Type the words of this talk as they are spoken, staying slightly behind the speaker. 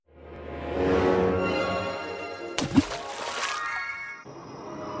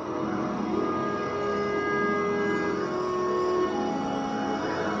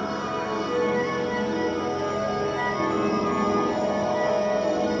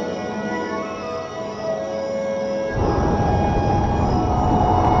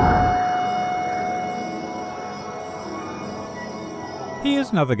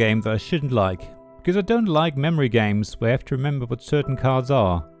Here's another game that I shouldn't like, because I don't like memory games where I have to remember what certain cards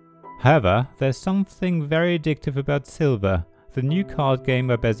are. However, there's something very addictive about Silver, the new card game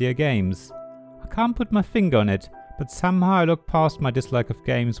by Bezier Games. I can't put my finger on it, but somehow I look past my dislike of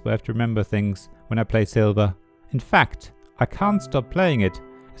games where I have to remember things when I play Silver. In fact, I can't stop playing it,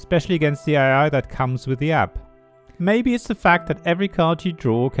 especially against the AI that comes with the app. Maybe it's the fact that every card you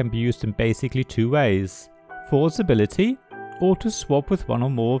draw can be used in basically two ways: for its ability, or to swap with one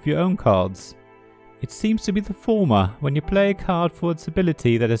or more of your own cards. It seems to be the former when you play a card for its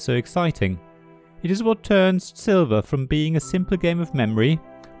ability that is so exciting. It is what turns Silver from being a simple game of memory,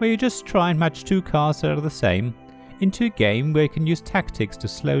 where you just try and match two cards that are the same, into a game where you can use tactics to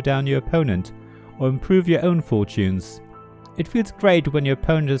slow down your opponent or improve your own fortunes. It feels great when your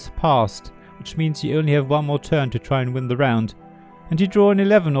opponent has passed, which means you only have one more turn to try and win the round, and you draw an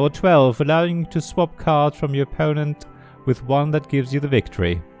 11 or 12, allowing you to swap cards from your opponent with one that gives you the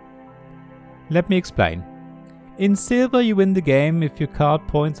victory. Let me explain. In Silver you win the game if your card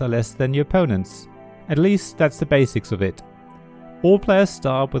points are less than your opponent's. At least that's the basics of it. All players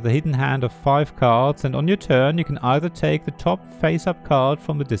start with a hidden hand of 5 cards, and on your turn you can either take the top face-up card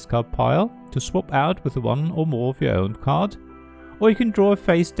from the discard pile to swap out with one or more of your own card, or you can draw a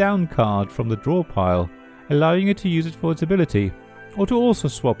face-down card from the draw pile, allowing you to use it for its ability, or to also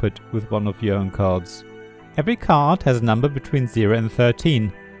swap it with one of your own cards. Every card has a number between 0 and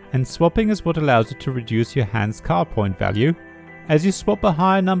 13, and swapping is what allows it to reduce your hand's card point value, as you swap a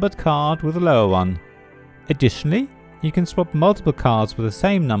higher numbered card with a lower one. Additionally, you can swap multiple cards with the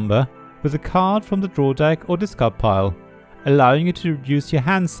same number with a card from the draw deck or discard pile, allowing you to reduce your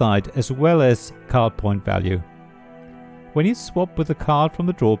hand side as well as card point value. When you swap with a card from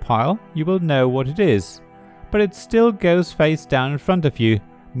the draw pile, you will know what it is, but it still goes face down in front of you,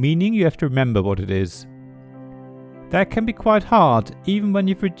 meaning you have to remember what it is. That can be quite hard, even when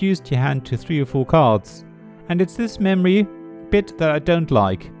you've reduced your hand to 3 or 4 cards, and it's this memory bit that I don't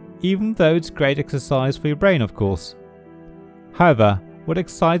like, even though it's great exercise for your brain, of course. However, what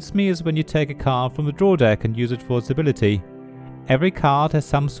excites me is when you take a card from the draw deck and use it for its ability. Every card has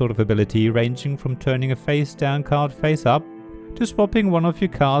some sort of ability, ranging from turning a face down card face up to swapping one of your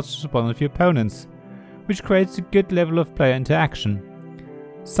cards with one of your opponents, which creates a good level of player interaction.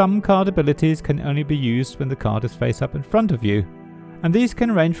 Some card abilities can only be used when the card is face up in front of you, and these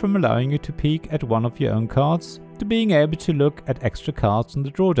can range from allowing you to peek at one of your own cards to being able to look at extra cards on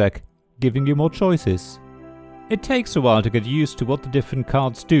the draw deck, giving you more choices. It takes a while to get used to what the different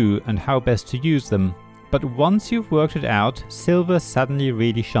cards do and how best to use them, but once you've worked it out, Silver suddenly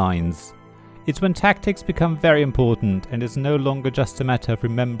really shines. It's when tactics become very important and it's no longer just a matter of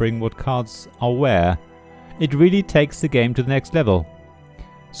remembering what cards are where. It really takes the game to the next level.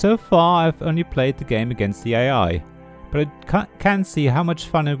 So far I've only played the game against the AI, but I can see how much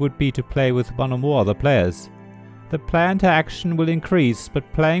fun it would be to play with one or more other players. The player interaction will increase,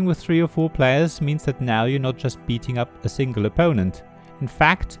 but playing with 3 or 4 players means that now you're not just beating up a single opponent. In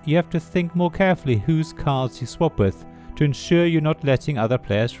fact, you have to think more carefully whose cards you swap with, to ensure you're not letting other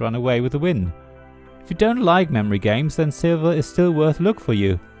players run away with the win. If you don't like memory games, then Silver is still worth a look for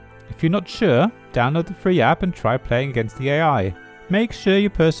you. If you're not sure, download the free app and try playing against the AI. Make sure you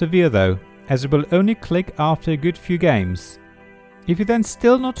persevere though, as it will only click after a good few games. If you're then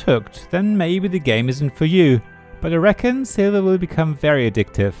still not hooked, then maybe the game isn't for you, but I reckon Silver will become very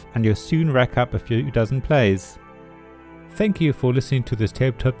addictive and you'll soon rack up a few dozen plays. Thank you for listening to this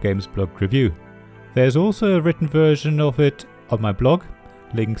Tabletop Games blog review. There's also a written version of it on my blog,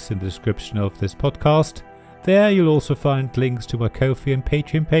 links in the description of this podcast. There you'll also find links to my Ko-fi and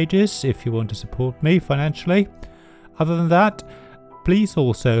Patreon pages if you want to support me financially. Other than that, please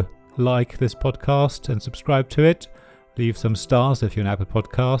also like this podcast and subscribe to it. Leave some stars if you're an Apple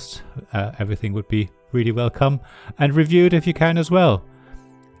Podcast. Everything would be really welcome. And review it if you can as well.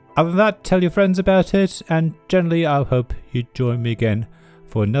 Other than that, tell your friends about it. And generally, I hope you join me again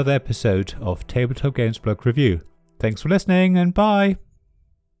for another episode of Tabletop Games Blog Review. Thanks for listening and bye.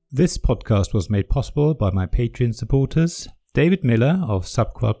 This podcast was made possible by my Patreon supporters: David Miller of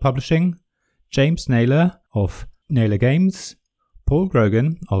Subquad Publishing, James Naylor of Naylor Games, Paul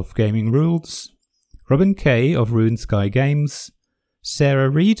Grogan of Gaming Rules, Robin Kay of Ruined Sky Games, Sarah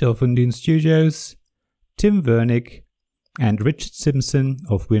Reed of Undine Studios, Tim Vernick, and Richard Simpson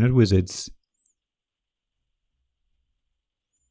of We're Not Wizards.